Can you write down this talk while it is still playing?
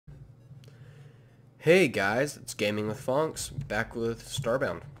Hey guys, it's Gaming with Fonks, back with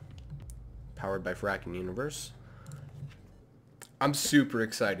Starbound, powered by Frackin Universe. I'm super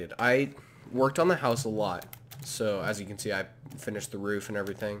excited. I worked on the house a lot, so as you can see I finished the roof and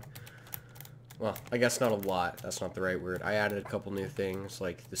everything. Well, I guess not a lot, that's not the right word. I added a couple new things,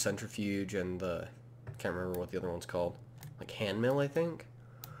 like the centrifuge and the, can't remember what the other one's called, like hand mill I think.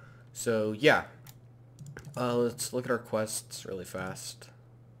 So yeah, let's look at our quests really fast.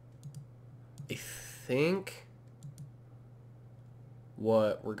 I think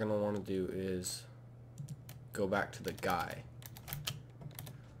what we're gonna want to do is go back to the guy.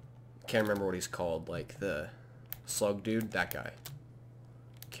 Can't remember what he's called, like the slug dude, that guy.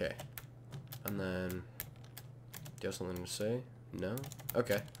 Okay, and then do you have something to say? No?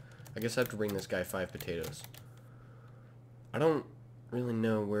 Okay, I guess I have to bring this guy 5 potatoes. I don't really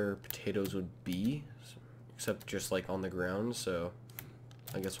know where potatoes would be, except just like on the ground, so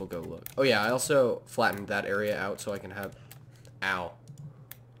I guess we'll go look. Oh yeah, I also flattened that area out so I can have,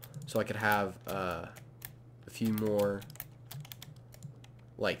 so I could have a few more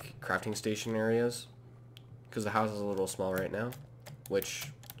like crafting station areas, because the house is a little small right now,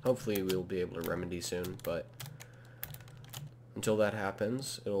 which hopefully we'll be able to remedy soon, but until that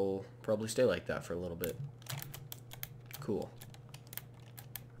happens, it'll probably stay like that for a little bit. Cool.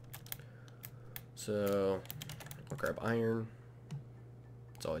 So I'll grab iron.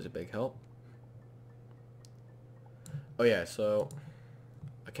 It's always a big help. Oh yeah, so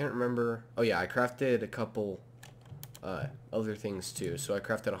I can't remember. Oh yeah, I crafted a couple other things too. So I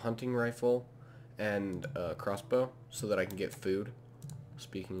crafted a hunting rifle and a crossbow so that I can get food.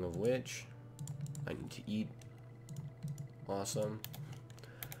 Speaking of which, I need to eat. Awesome.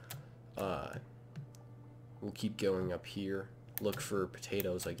 We'll keep going up here. Look for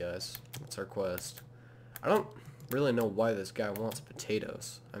potatoes, I guess. That's our quest. I don't really know why this guy wants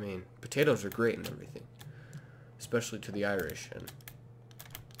potatoes. I mean, potatoes are great and everything, especially to the Irish, and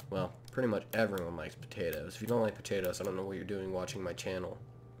well, pretty much everyone likes potatoes. If you don't like potatoes, I don't know what you're doing watching my channel.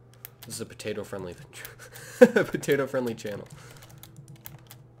 This is a potato friendly potato friendly channel.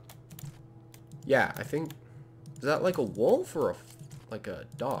 Yeah, I think, is that like a wolf or like a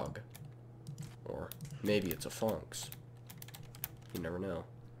dog? Or maybe it's a Fonks. You never know.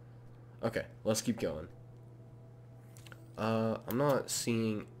 Okay, let's keep going. I'm not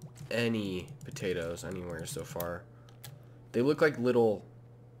seeing any potatoes anywhere so far. They look like little,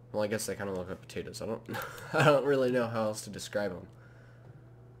 well, I guess they kind of look like potatoes. I don't really know how else to describe them.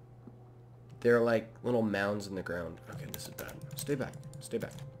 They're like little mounds in the ground. Okay, this is bad. Stay back. Stay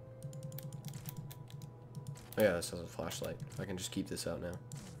back. Oh yeah, this has a flashlight. I can just keep this out now.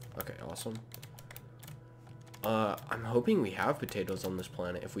 Okay, awesome. I'm hoping we have potatoes on this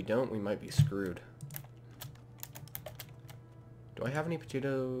planet. If we don't, we might be screwed. Do I have any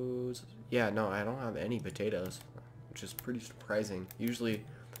potatoes? Yeah, no, I don't have any potatoes, which is pretty surprising. Usually,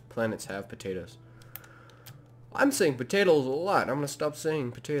 planets have potatoes. I'm saying potatoes a lot. I'm gonna stop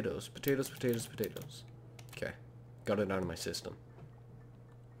saying potatoes. Potatoes, potatoes, potatoes. Okay, got it out of my system.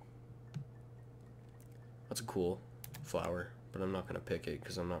 That's a cool flower, but I'm not gonna pick it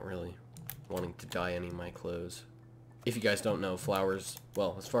because I'm not really wanting to dye any of my clothes. If you guys don't know, flowers,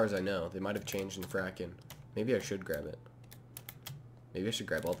 well, as far as I know, they might have changed in Frackin. Maybe I should grab it. Maybe I should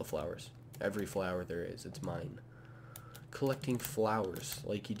grab all the flowers. Every flower there is, it's mine. Collecting flowers,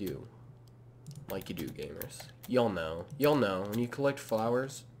 like you do. Like you do, gamers. Y'all know. Y'all know, when you collect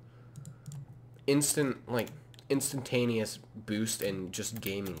flowers, instantaneous boost in just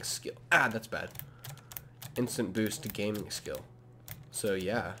gaming skill. Ah, that's bad. Instant boost to gaming skill. So,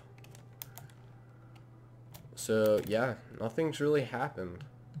 yeah. So, yeah, nothing's really happened.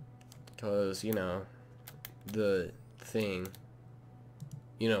 Because, you know, the thing...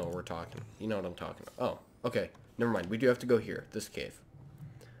 You know what we're talking. You know what I'm talking about. Oh, okay. Never mind. We do have to go here. This cave.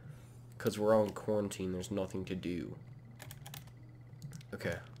 Because we're all in quarantine. There's nothing to do.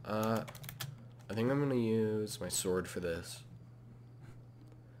 Okay. I think I'm going to use my sword for this.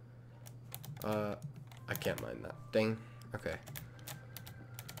 I can't mine that. Dang. Okay.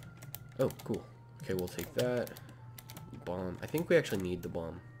 Oh, cool. Okay, we'll take that. Bomb. I think we actually need the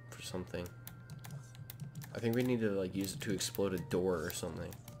bomb for something. I think we need to like use it to explode a door or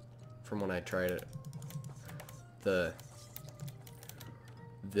something. From when I tried it. The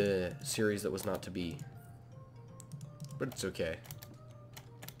series that was not to be. But it's okay.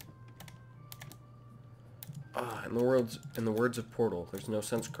 Ah, in the words of Portal, there's no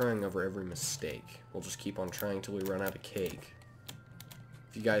sense crying over every mistake. We'll just keep on trying till we run out of cake.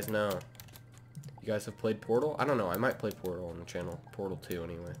 If you guys know. You guys have played Portal? I don't know, I might play Portal on the channel. Portal 2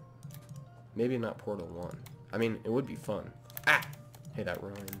 anyway. Maybe not Portal 1. I mean, it would be fun. Ah! Hey, that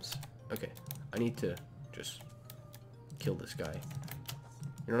rhymes. Okay, I need to just kill this guy.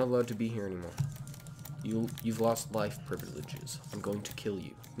 You're not allowed to be here anymore. You've lost life privileges. I'm going to kill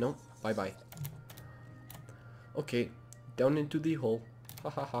you. No, bye-bye. Okay, down into the hole. Ha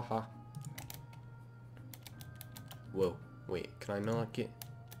ha ha ha. Whoa, wait, can I not get...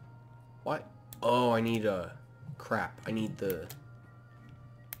 What? Oh, I need crap. I need the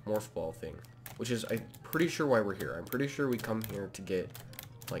morph ball thing. Which is, I'm pretty sure why we're here. I'm pretty sure we come here to get,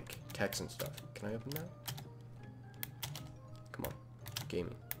 like, text and stuff. Can I open that? Come on.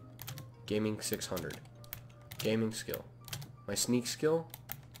 Gaming. Gaming 600. Gaming skill. My sneak skill?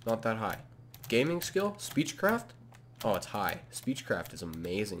 Not that high. Gaming skill? Speechcraft? Oh, it's high. Speechcraft is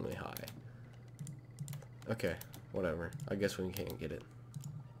amazingly high. Okay, whatever. I guess we can't get it.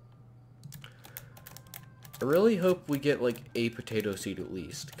 I really hope we get, like, a potato seed at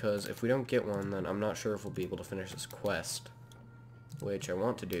least, because if we don't get one, then I'm not sure if we'll be able to finish this quest, which I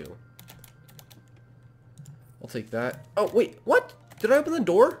want to do. I'll take that. Oh, wait, what? Did I open the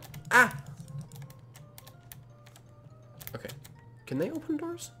door? Ah! Okay. Can they open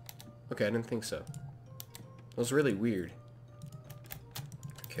doors? Okay, I didn't think so. That was really weird.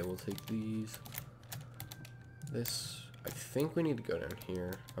 Okay, we'll take these. This. I think we need to go down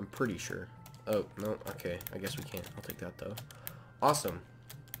here. I'm pretty sure. Oh, no, okay. I guess we can't. I'll take that, though. Awesome.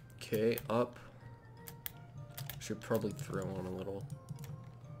 Okay, up. Should probably throw on a little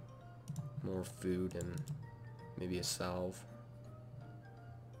more food and maybe a salve.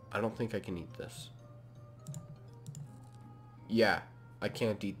 I don't think I can eat this. Yeah, I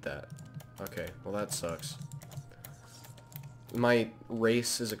can't eat that. Okay, well that sucks. My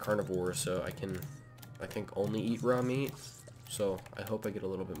race is a carnivore, so I can, I think, only eat raw meat. So I hope I get a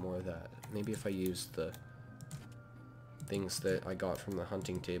little bit more of that. Maybe if I use the things that I got from the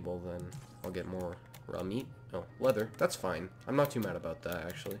hunting table, then I'll get more raw meat. Oh, leather. That's fine. I'm not too mad about that,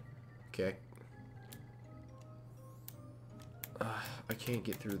 actually. Okay. I can't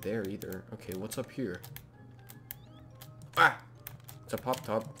get through there either. Okay, what's up here? Ah! It's a pop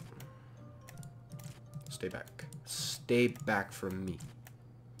top. Stay back. Stay back from me,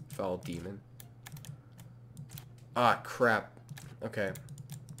 foul demon. Ah, crap. Okay.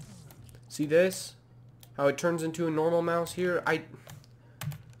 See this? How it turns into a normal mouse here? It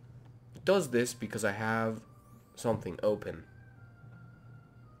does this because I have something open.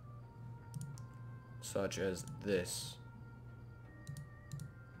 Such as this.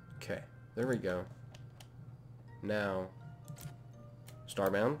 Okay, there we go. Now,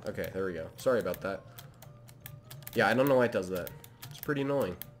 Starbound? Okay, there we go. Sorry about that. Yeah, I don't know why it does that. It's pretty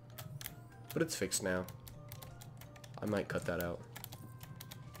annoying. But it's fixed now. I might cut that out.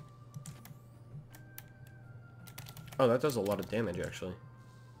 Oh, that does a lot of damage, actually.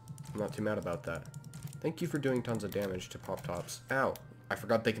 I'm not too mad about that. Thank you for doing tons of damage to Pop Tops. Ow! I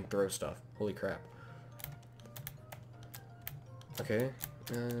forgot they can throw stuff. Holy crap. Okay.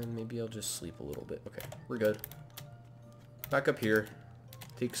 Maybe I'll just sleep a little bit. Okay, we're good. Back up here.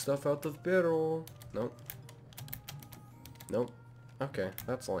 Take stuff out of the barrel. Nope. Nope. Okay,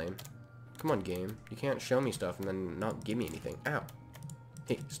 that's lame. Come on, game. You can't show me stuff and then not give me anything. Ow.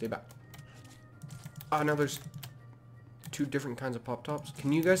 Hey, stay back. Ah, now there's 2 different kinds of Pop-Tops.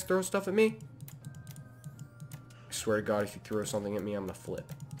 Can you guys throw stuff at me? I swear to God, if you throw something at me, I'm gonna flip.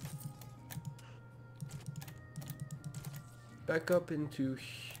 Back up into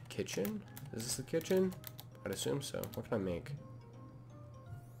kitchen? Is this the kitchen? I'd assume so. What can I make?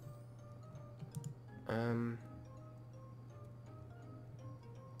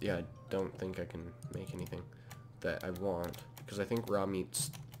 Yeah, I don't think I can make anything that I want, because I think raw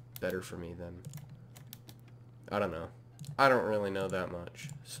meat's better for me than... I don't know. I don't really know that much,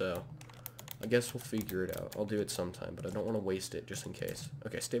 so I guess we'll figure it out. I'll do it sometime, but I don't want to waste it just in case.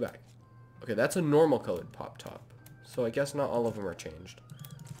 Okay, stay back. Okay, that's a normal colored Pop-Top, so I guess not all of them are changed.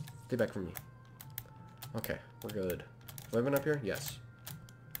 Stay back from me. Okay, we're good. Have I been up here? Yes.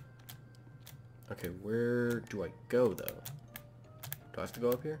 Okay, where do I go, though? Do I have to go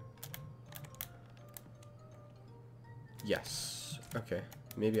up here? Yes. Okay.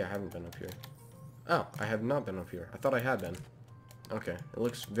 Maybe I haven't been up here. Oh, I have not been up here. I thought I had been. Okay. It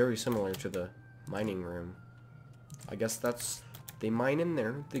looks very similar to the mining room. I guess that's... They mine in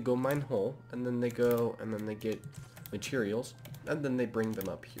there. They go mine hole. And then they go... And then they get materials. And then they bring them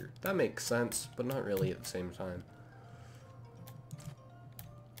up here. That makes sense, but not really at the same time.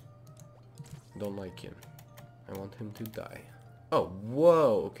 Don't like him. I want him to die. Oh,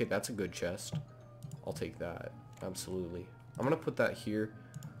 whoa! Okay, that's a good chest. I'll take that. Absolutely. I'm gonna put that here.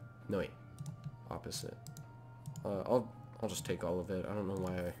 No, wait. Opposite. I'll just take all of it. I don't know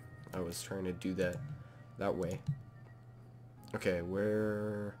why I was trying to do that way. Okay,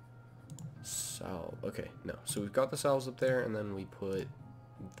 where okay, no. So we've got the cells up there, and then we put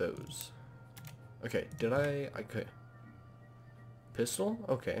those. Okay, okay. Pistol?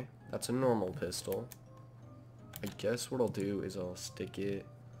 Okay, that's a normal pistol. I guess what I'll do is I'll stick it...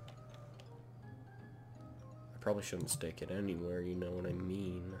 I probably shouldn't stick it anywhere, you know what I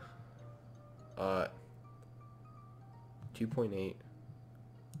mean. 2.8.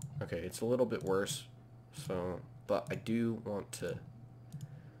 Okay, it's a little bit worse, so... But I do want to...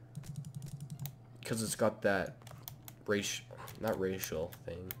 Because it's got that not racial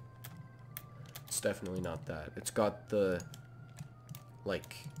thing. It's definitely not that. It's got the...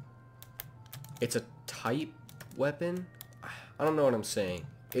 Like... It's a type weapon? I don't know what I'm saying.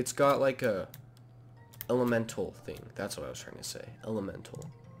 It's got like a elemental thing. That's what I was trying to say.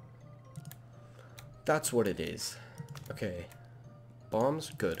 Elemental. That's what it is. Okay.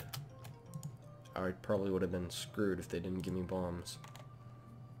 Bombs? Good. I probably would have been screwed if they didn't give me bombs.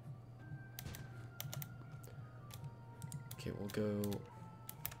 Okay, we'll go...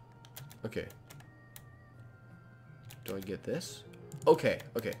 Okay. Do I get this? Okay,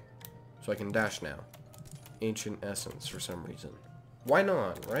 okay. So I can dash now. Ancient Essence for some reason. Why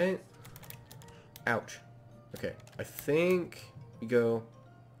not, right? Ouch. Okay, I think we go...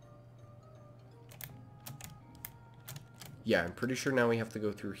 Yeah, I'm pretty sure now we have to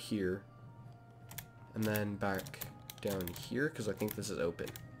go through here. And then back down here, because I think this is open.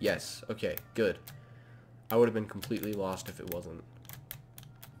 Yes, okay, good. I would have been completely lost if it wasn't.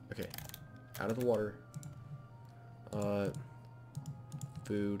 Okay, out of the water.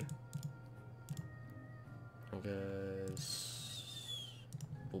 Food. I guess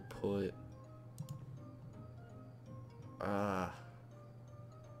we'll put...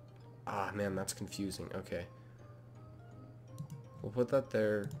 man, that's confusing. Okay. We'll put that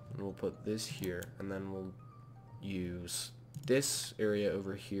there, and we'll put this here, and then we'll use this area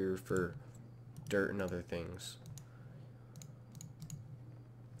over here for dirt and other things.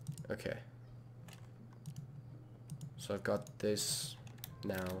 Okay. So I've got this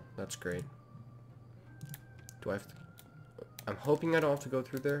now. That's great. Do I have to... I'm hoping I don't have to go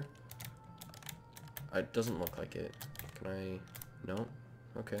through there. It doesn't look like it. Can I... No?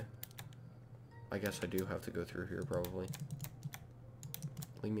 Okay. I guess I do have to go through here, probably.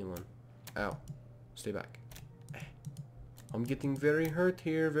 Leave me alone. Ow. Stay back. I'm getting very hurt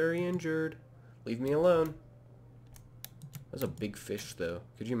here, very injured. Leave me alone. That's a big fish, though.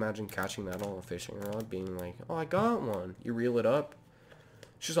 Could you imagine catching that on a fishing rod? Being like, oh, I got one. You reel it up.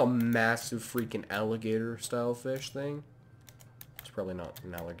 It's just a massive freaking alligator-style fish thing. It's probably not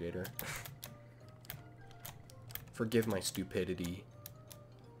an alligator. Forgive my stupidity.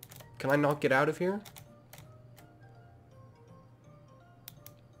 Can I not get out of here?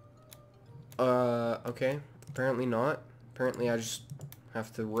 Okay. Apparently not. Apparently I just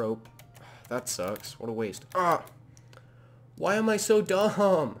have to rope. That sucks. What a waste. Ah! Why am I so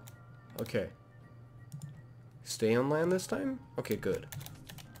dumb? Okay. Stay on land this time? Okay, good.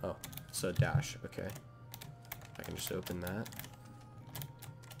 Oh, it's a dash. Okay. I can just open that.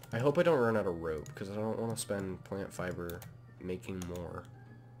 I hope I don't run out of rope, because I don't want to spend plant fiber making more.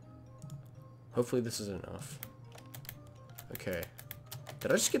 Hopefully this is enough. Okay.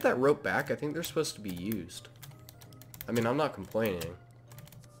 Did I just get that rope back? I think they're supposed to be used. I mean, I'm not complaining.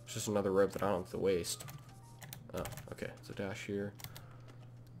 It's just another rope that I don't have to waste. Oh, okay. It's a dash here.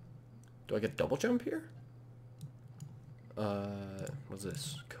 Do I get double jump here? What's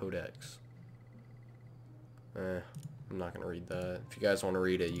this? Codex. I'm not gonna read that. If you guys want to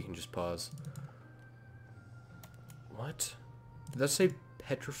read it, you can just pause. What? Did that say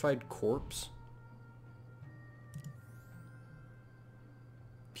petrified corpse?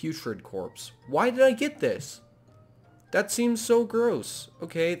 Putrid corpse. Why did I get this? That seems so gross.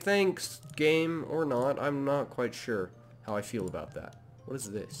 Okay, thanks, game, or not. I'm not quite sure how I feel about that. What is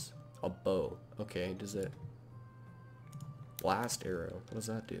this? A bow. Okay, does it... Blast arrow. What does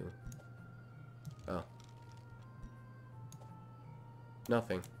that do? Oh.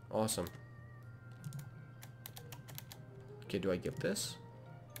 Nothing. Awesome. Okay, do I get this?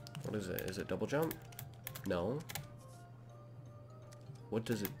 What is it? Is it double jump? No. What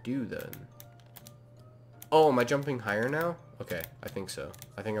does it do then? Oh, am I jumping higher now? Okay, I think so.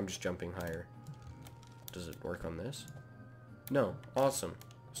 I think I'm just jumping higher. Does it work on this? No. Awesome.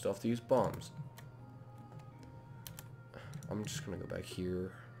 Still have to use bombs. I'm just gonna go back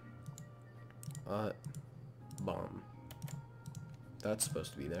here. Bomb. That's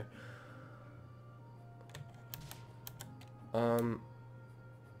supposed to be there. I'm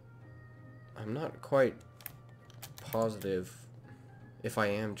not quite positive if I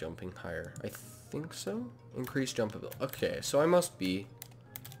am jumping higher. I think so. Increase jumpability. Okay, so I must be.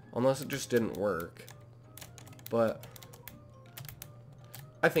 Unless it just didn't work. but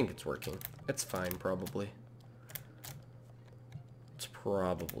I think it's working. It's fine, probably. It's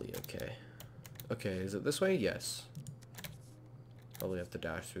probably okay. Okay, is it this way? Yes. Probably have to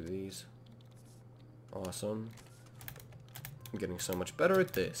dash through these. Awesome. I'm getting so much better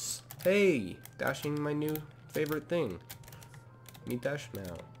at this. Hey! Dashing, my new favorite thing. Me dash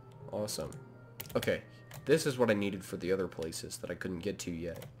now. Awesome. Okay, this is what I needed for the other places that I couldn't get to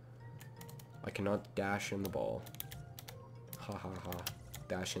yet. I cannot dash in the ball. Ha ha ha.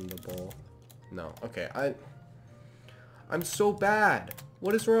 Dash in the ball. No. Okay, I'm so bad.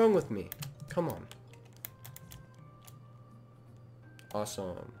 What is wrong with me? Come on.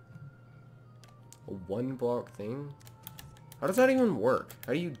 Awesome. A one block thing? How does that even work?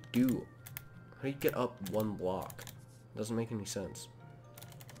 How do you get up one block? Doesn't make any sense.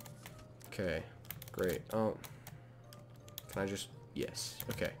 Okay. Great. Oh. Can I just... Yes.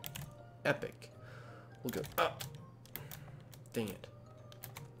 Okay. Epic. We'll go up. Dang it.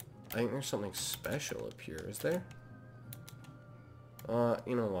 I think there's something special up here. Is there?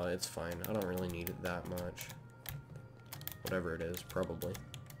 You know what? It's fine. I don't really need it that much. Whatever it is, probably.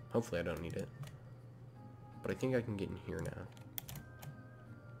 Hopefully I don't need it. But I think I can get in here now.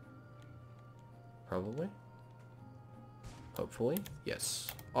 Probably? Hopefully? Yes.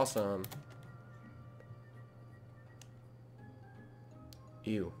 Awesome.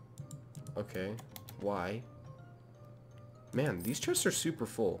 Ew. Okay. Why? Man, these chests are super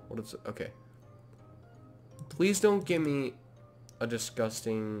full. What is it? Okay. Please don't give me a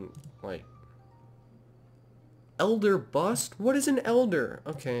disgusting, like... Elder bust? What is an elder?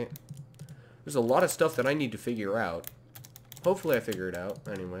 Okay. There's a lot of stuff that I need to figure out. Hopefully I figure it out,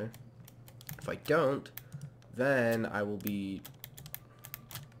 anyway. If I don't, then I will be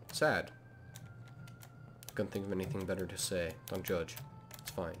sad. Couldn't think of anything better to say. Don't judge.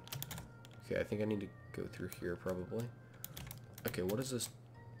 It's fine. Okay, I think I need to go through here, probably. Okay, what is this?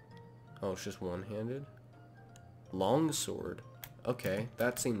 Oh, it's just one-handed? Longsword. Okay,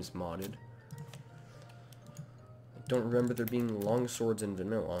 that seems modded. I don't remember there being longswords in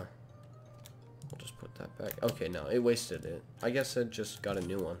vanilla. I'll just put that back. Okay, no, it wasted it. I guess I just got a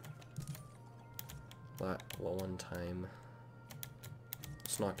new one. One time.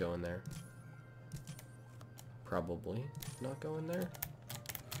 Let's not go in there. Probably not go in there.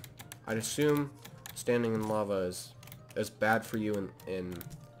 I'd assume standing in lava is as bad for you in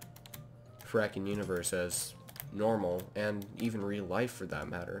Frackin Universe as normal, and even real life for that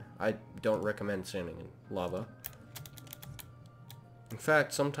matter. I don't recommend standing in lava. In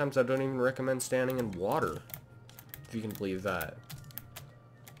fact, sometimes I don't even recommend standing in water, if you can believe that.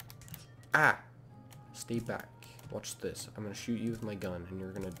 Ah! Stay back. Watch this. I'm gonna shoot you with my gun, and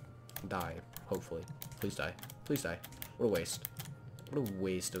you're gonna die. Hopefully. Please die. Please die. What a waste. What a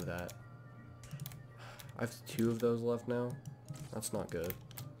waste of that. I have 2 of those left now. That's not good.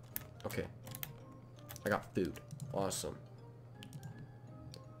 Okay. I got food. Awesome.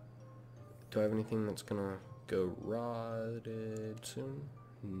 Do I have anything that's gonna go rotted soon?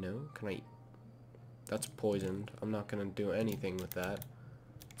 No? Can I... That's poisoned. I'm not gonna do anything with that.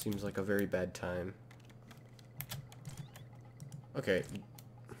 Seems like a very bad time. Okay.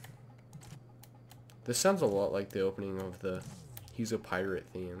 This sounds a lot like the opening of the He's a Pirate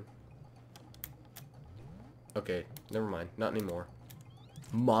theme. Okay, never mind. Not anymore.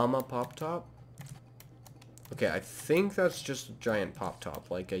 Mama Pop Top? Okay, I think that's just a giant Pop Top,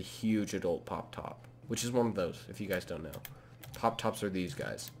 like a huge adult Pop Top, which is one of those, if you guys don't know. Pop Tops are these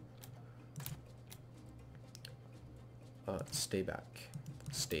guys. Stay back.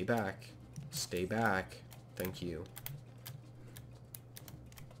 Stay back. Stay back. Thank you.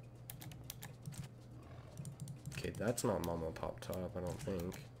 Okay, that's not Mama Pop Top, I don't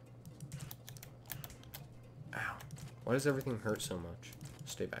think. Ow. Why does everything hurt so much?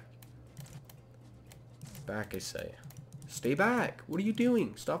 Stay back. Back, I say. Stay back! What are you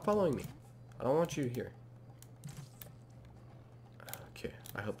doing? Stop following me. I don't want you here. Okay,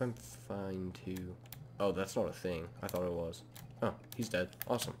 I hope I'm fine too. Oh, that's not a thing. I thought it was. Oh, he's dead.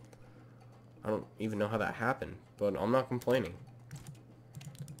 Awesome. I don't even know how that happened, but I'm not complaining.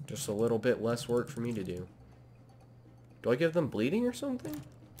 Just a little bit less work for me to do. Do I give them bleeding or something?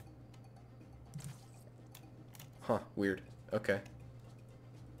 Huh, weird. Okay.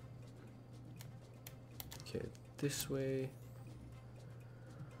 Okay, this way.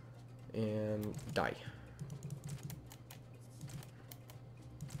 And die.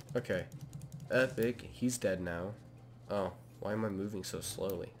 Okay. Epic. He's dead now. Oh, why am I moving so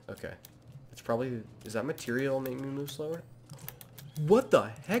slowly? Okay. It's probably... Is that material making me move slower? What the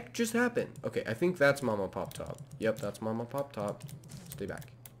heck just happened? Okay, I think that's Mama Pop Top. Yep, that's Mama Pop Top. Stay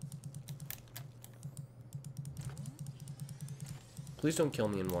back. Please don't kill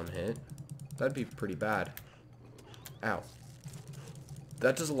me in one hit. That'd be pretty bad. Ow.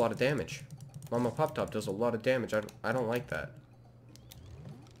 That does a lot of damage. Mama Pop Top does a lot of damage. I don't like that.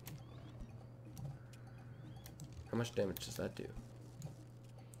 How much damage does that do?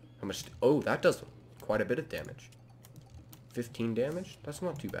 How much? Oh, that does quite a bit of damage. 15 damage? That's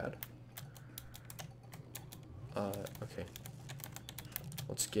not too bad. Okay.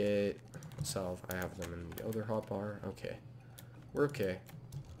 Let's get salve. I have them in the other hotbar. Okay. We're okay.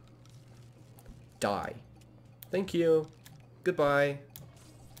 Die. Thank you. Goodbye.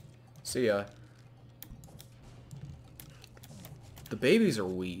 See ya. The babies are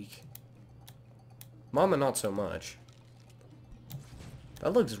weak. Mama, not so much.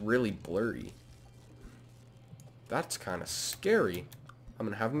 That looks really blurry. That's kind of scary. I'm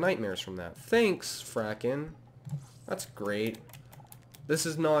gonna have nightmares from that. Thanks, Frackin. That's great. This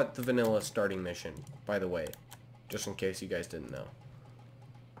is not the vanilla starting mission, by the way. Just in case you guys didn't know.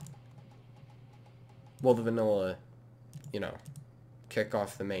 Well, the vanilla, you know, kick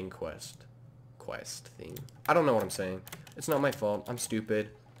off the main quest thing. I don't know what I'm saying. It's not my fault. I'm stupid.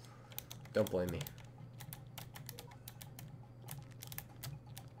 Don't blame me.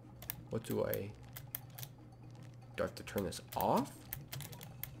 What do I have to turn this off?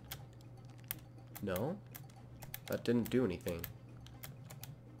 No? That didn't do anything.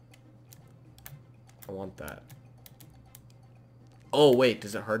 I want that. Oh, wait,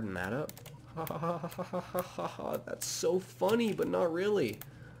 does it harden that up? Ha ha ha ha ha ha ha ha. That's so funny, but not really.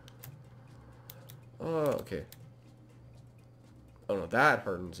 Oh, okay. Oh no, that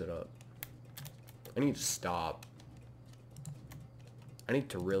hardens it up. I need to stop. I need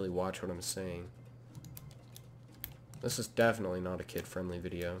to really watch what I'm saying. This is definitely not a kid-friendly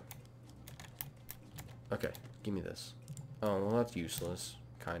video. Okay, give me this. Oh, well, that's useless.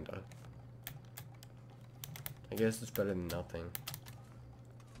 Kinda. I guess it's better than nothing.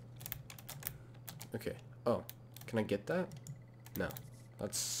 Okay. Oh, can I get that? No.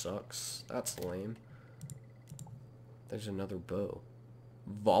 That sucks. That's lame. There's another bow.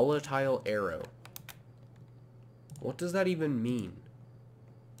 Volatile arrow. What does that even mean?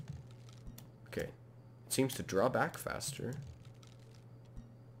 Okay. It seems to draw back faster.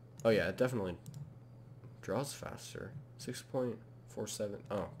 Oh yeah, it definitely draws faster. 6.47.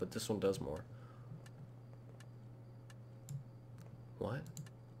 Oh, but this one does more. What?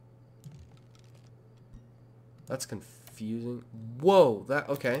 That's confusing. Whoa, that,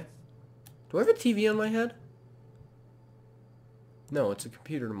 okay. Do I have a TV on my head? No, it's a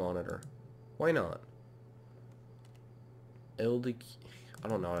computer monitor. Why not? I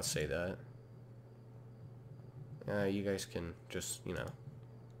don't know how to say that. You guys can just, you know,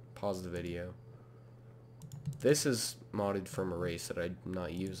 pause the video. This is modded from a race that I'm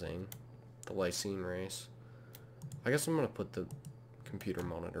not using. The Lysine race. I guess I'm gonna put the computer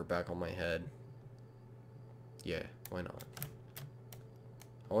monitor back on my head. Yeah, why not?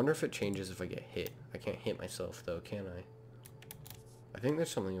 I wonder if it changes if I get hit. I can't hit myself though, can I? I think there's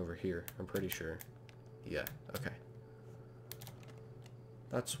something over here. I'm pretty sure. Yeah, okay.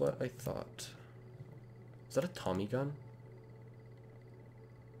 That's what I thought. Is that a Tommy gun?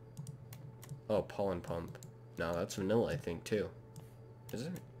 Oh, pollen pump. No, that's vanilla, I think, too. Is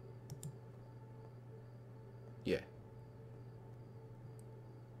it? Yeah.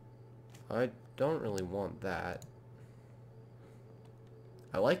 I don't really want that.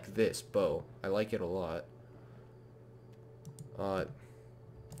 I like this bow. I like it a lot.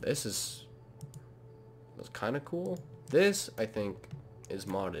 This that's kind of cool. This, I think, is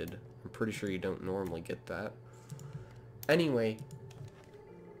modded. I'm pretty sure you don't normally get that. Anyway.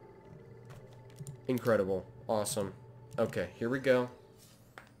 Incredible. Awesome. Okay, here we go.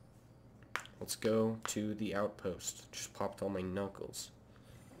 Let's go to the outpost. Just popped all my knuckles.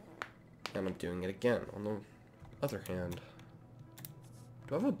 And I'm doing it again on the other hand.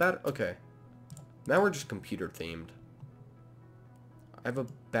 Do I have a bat? Okay. Now we're just computer themed. I have a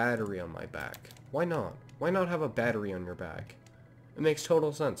battery on my back. Why not? Why not have a battery on your back? It makes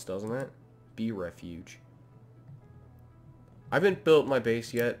total sense, doesn't it? Bee refuge. I haven't built my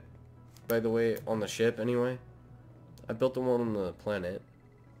base yet, by the way, on the ship anyway. I built the one on the planet.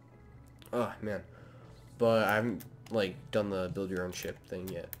 Oh, man. But I haven't, like, done the build your own ship thing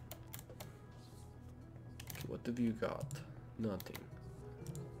yet. Okay, what have you got? Nothing.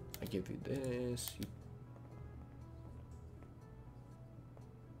 I give you this.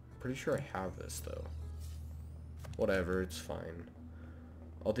 Pretty sure I have this, though. Whatever, it's fine.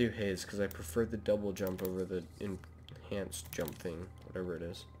 I'll do his, because I prefer the double jump over the enhanced jump thing. Whatever it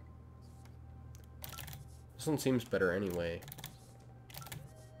is. This one seems better anyway.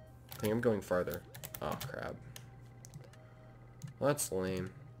 I think I'm going farther. Oh, crap. Well, that's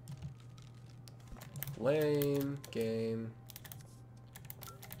lame. Lame game.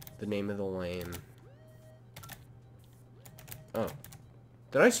 The name of the lame. Oh.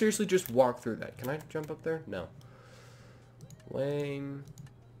 Did I seriously just walk through that? Can I jump up there? No. Lame.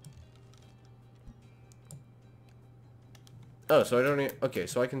 Oh, so I don't need... Okay,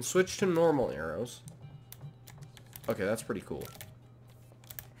 so I can switch to normal arrows. Okay, that's pretty cool.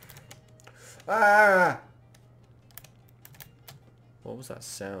 Ah! What was that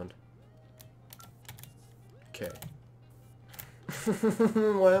sound? Okay.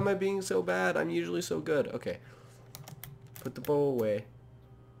 Why am I being so bad? I'm usually so good. Okay. Put the bow away.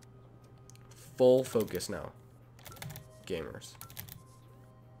 Full focus now. Gamers.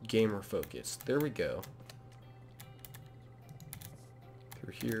 Gamer focus. There we go.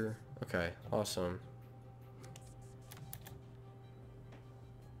 Through here. Okay, awesome.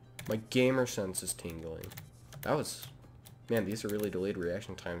 My gamer sense is tingling. That was... Man, these are really delayed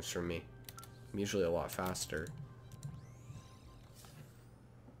reaction times for me. I'm usually a lot faster.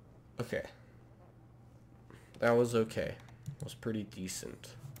 Okay. That was okay. It was pretty decent,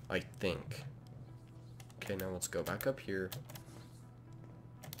 I think. Okay, now let's go back up here.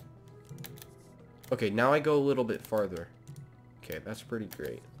 Okay, now I go a little bit farther. Okay, that's pretty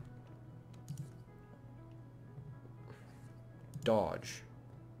great. Dodge.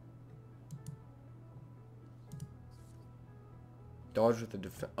 Dodge with the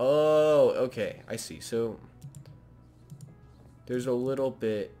defense. Oh, okay. I see. So, there's a little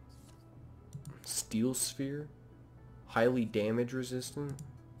bit... Steel sphere. Highly damage resistant.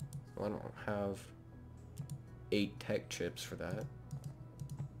 Well, I don't have 8 tech chips for that.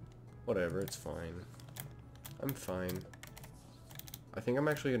 Whatever, it's fine. I'm fine. I think I'm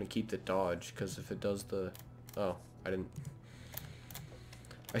actually going to keep the dodge, because if it does the... Oh, I didn't...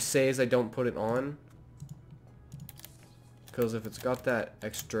 I say as I don't put it on. Because if it's got that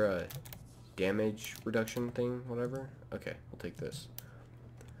extra damage reduction thing, whatever. Okay, we'll take this.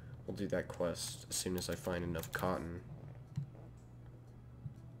 We'll do that quest as soon as I find enough cotton.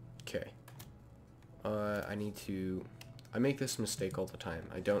 Okay. I need to... I make this mistake all the time.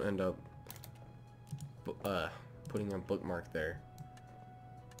 I don't end up putting a bookmark there.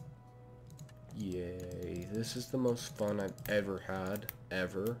 Yay. This is the most fun I've ever had.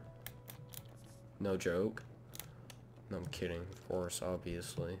 Ever. No joke. No, I'm kidding. Of course,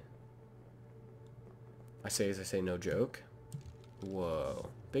 obviously. I say as I say, no joke. Whoa.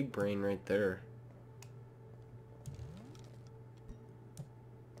 Big brain right there.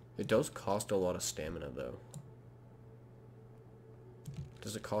 It does cost a lot of stamina, though.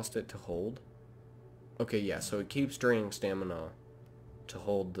 Does it cost it to hold? Okay, yeah, so it keeps draining stamina to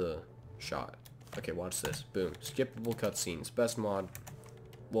hold the shot. Okay, watch this. Boom. Skippable cutscenes. Best mod.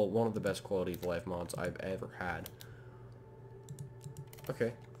 Well, one of the best quality of life mods I've ever had.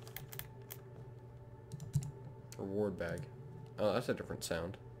 Okay. Reward bag. Oh, that's a different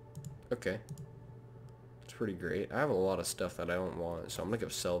sound. Okay. It's pretty great. I have a lot of stuff that I don't want, so I'm gonna go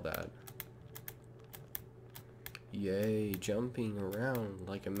sell that. Yay, jumping around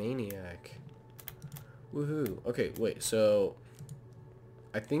like a maniac. Woohoo. Okay, wait, so...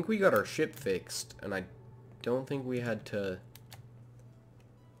 I think we got our ship fixed, and I don't think we had to...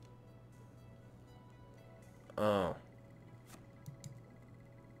 Oh.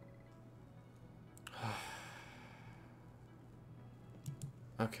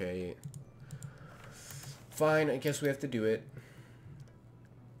 Okay. Fine, I guess we have to do it.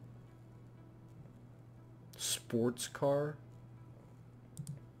 Sports car?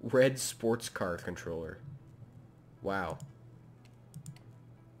 Red sports car controller. Wow.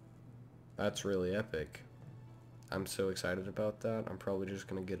 That's really epic. I'm so excited about that. I'm probably just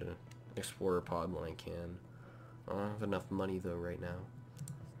gonna get an Explorer pod when I can. I don't have enough money though right now.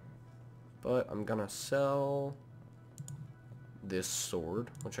 But I'm gonna sell this sword,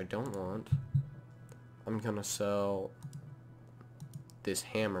 which I don't want. I'm gonna sell this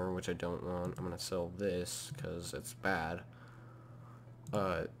hammer, which I don't want. I'm gonna sell this because it's bad.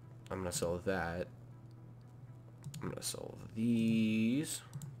 I'm gonna sell that. I'm gonna sell these.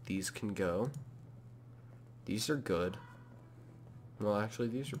 These can go. These are good. Well, actually,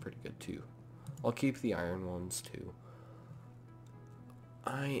 these are pretty good too. I'll keep the iron ones too.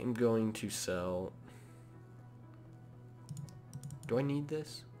 I am going to sell... Do I need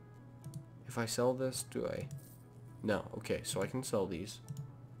this? If I sell this, do I? No. Okay, so I can sell these.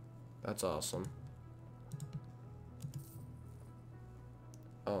 That's awesome.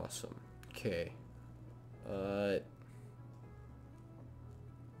 Awesome. Okay. How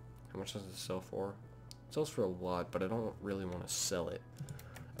much does it sell for? It sells for a lot, but I don't really want to sell it.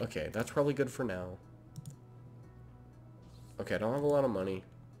 Okay, that's probably good for now. Okay, I don't have a lot of money.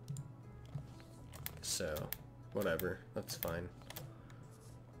 So, whatever. That's fine.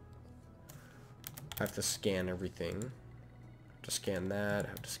 I have to scan everything. Have to scan that.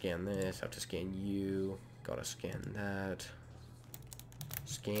 Have to scan this. Have to scan you. Gotta scan that.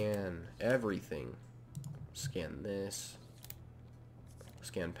 Scan everything. Scan this.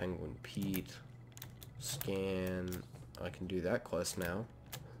 Scan Penguin Pete. Scan... I can do that quest now.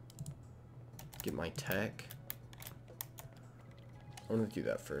 Get my tech. I'm gonna do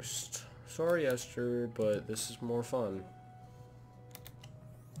that first. Sorry, Esther, but this is more fun.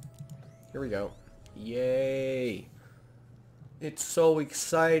 Here we go. Yay! It's so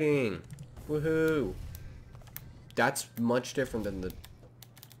exciting! Woohoo! That's much different than the...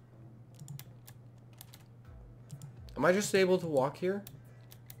 Am I just able to walk here?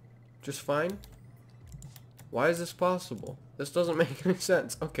 Just fine? Why is this possible? This doesn't make any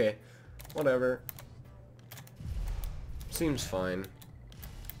sense. Okay. Whatever. Seems fine.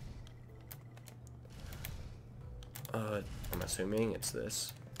 I'm assuming it's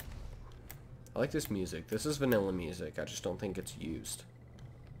this. I like this music. This is vanilla music. I just don't think it's used.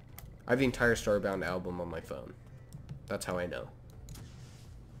 I have the entire Starbound album on my phone. That's how I know.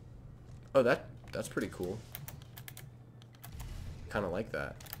 Oh, that's pretty cool. Kind of like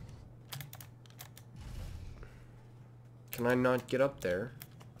that. Can I not get up there?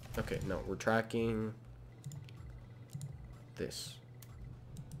 Okay, no, we're tracking this.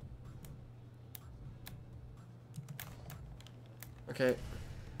 Okay,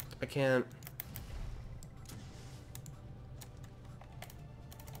 I can't.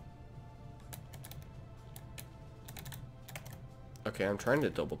 Okay, I'm trying to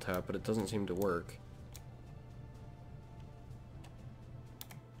double tap, but it doesn't seem to work.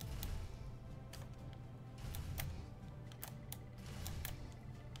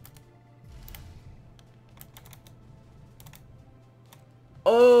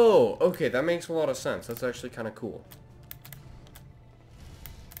 Oh, okay, that makes a lot of sense. That's actually kind of cool.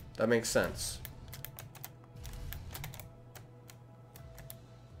 That makes sense.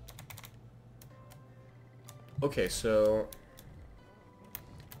 Okay, so...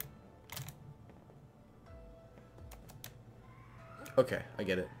 Okay, I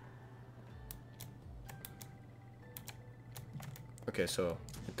get it. Okay, so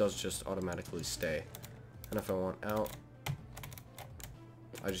it does just automatically stay. And if I want out,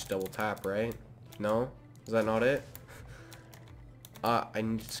 I just double tap, right? No? Is that not it? I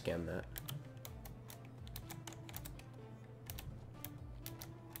need to scan that.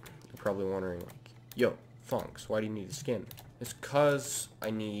 You're probably wondering, like, yo, Funks, why do you need to scan it? It's 'cause I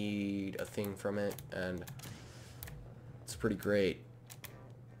need a thing from it, and it's pretty great.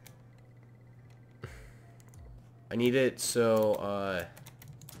 I need it so,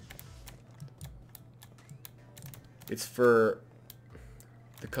 it's for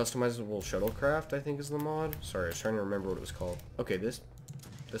the customizable shuttlecraft, I think is the mod. Sorry, I was trying to remember what it was called. Okay, this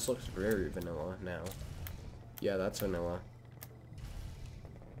looks very vanilla now. Yeah, that's vanilla.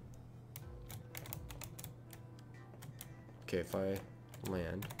 Okay, if I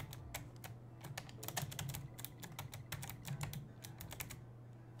land.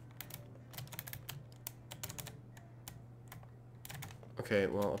 Okay,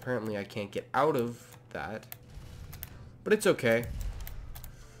 well, apparently I can't get out of that. But it's okay.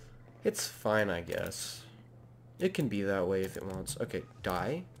 It's fine, I guess. It can be that way if it wants. Okay,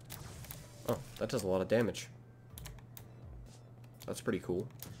 die. Oh, that does a lot of damage. That's pretty cool.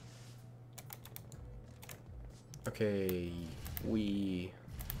 Okay, I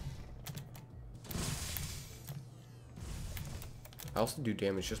also do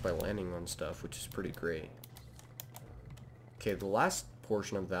damage just by landing on stuff, which is pretty great. Okay, the last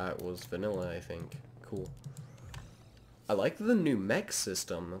portion of that was vanilla, I think. Cool. I like the new mech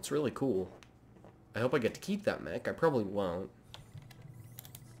system. That's really cool. I hope I get to keep that mech. I probably won't.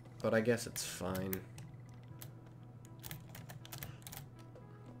 But I guess it's fine.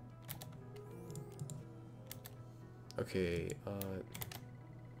 Okay,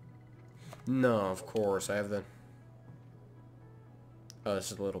 no, of course, I have the... Oh,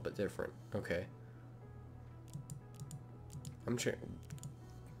 this is a little bit different. Okay. I'm sure...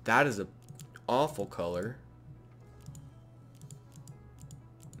 That is a awful color.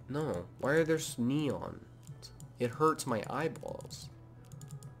 No, why are there neon? It hurts my eyeballs.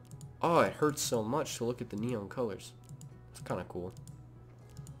 Oh, it hurts so much to look at the neon colors. It's kind of cool.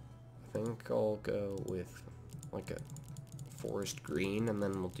 I think I'll go with like a forest green, and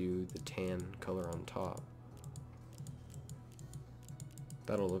then we'll do the tan color on top.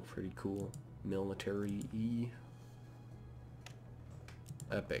 That'll look pretty cool. Military-y.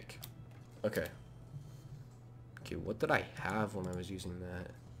 Epic. Okay. Okay, what did I have when I was using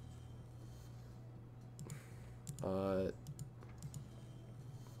that? To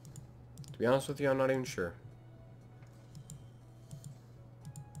be honest with you, I'm not even sure.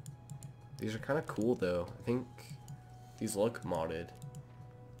 These are kind of cool, though. I think these look modded.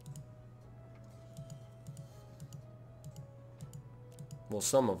 Well,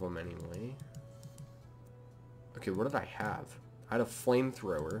 some of them, anyway. Okay, what did I have? I had a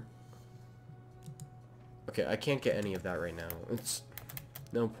flamethrower. Okay, I can't get any of that right now. It's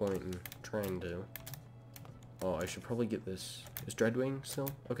no point in trying to. Oh, I should probably get this. Is Dreadwing still?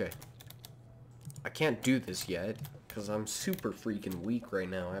 Okay. I can't do this yet, because I'm super freaking weak right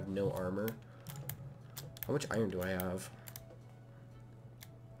now. I have no armor. How much iron do I have?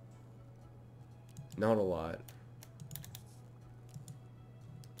 Not a lot.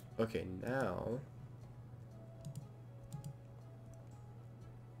 Okay, now...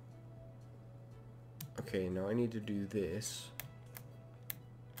 Okay, now I need to do this.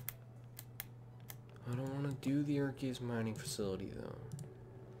 I don't want to do the Univerese mining facility, though.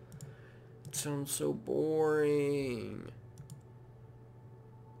 It sounds so boring.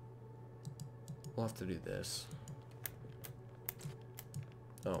 We'll have to do this.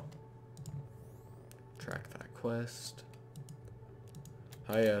 Oh. Track that quest.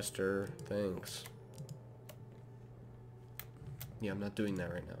 Hi, Esther. Thanks. Yeah, I'm not doing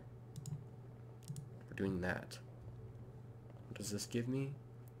that right now. We're doing that. What does this give me?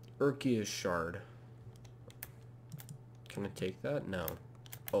 Urkia's shard. Can I take that? No.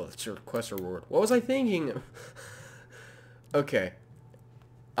 Oh, that's your quest reward. What was I thinking? Okay.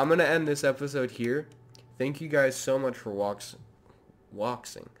 I'm going to end this episode here. Thank you guys so much for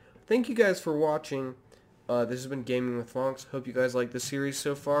watching. Thank you guys for watching. This has been Gaming with Fonks. Hope you guys like the series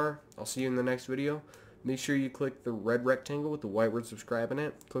so far. I'll see you in the next video. Make sure you click the red rectangle with the white word subscribe in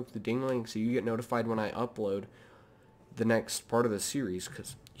it. Click the ding link so you get notified when I upload the next part of the series,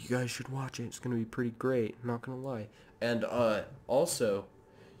 because you guys should watch it. It's going to be pretty great, not going to lie. And also,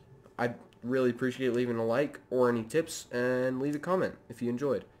 I'd really appreciate leaving a like or any tips, and leave a comment if you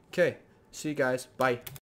enjoyed. Okay, see you guys. Bye.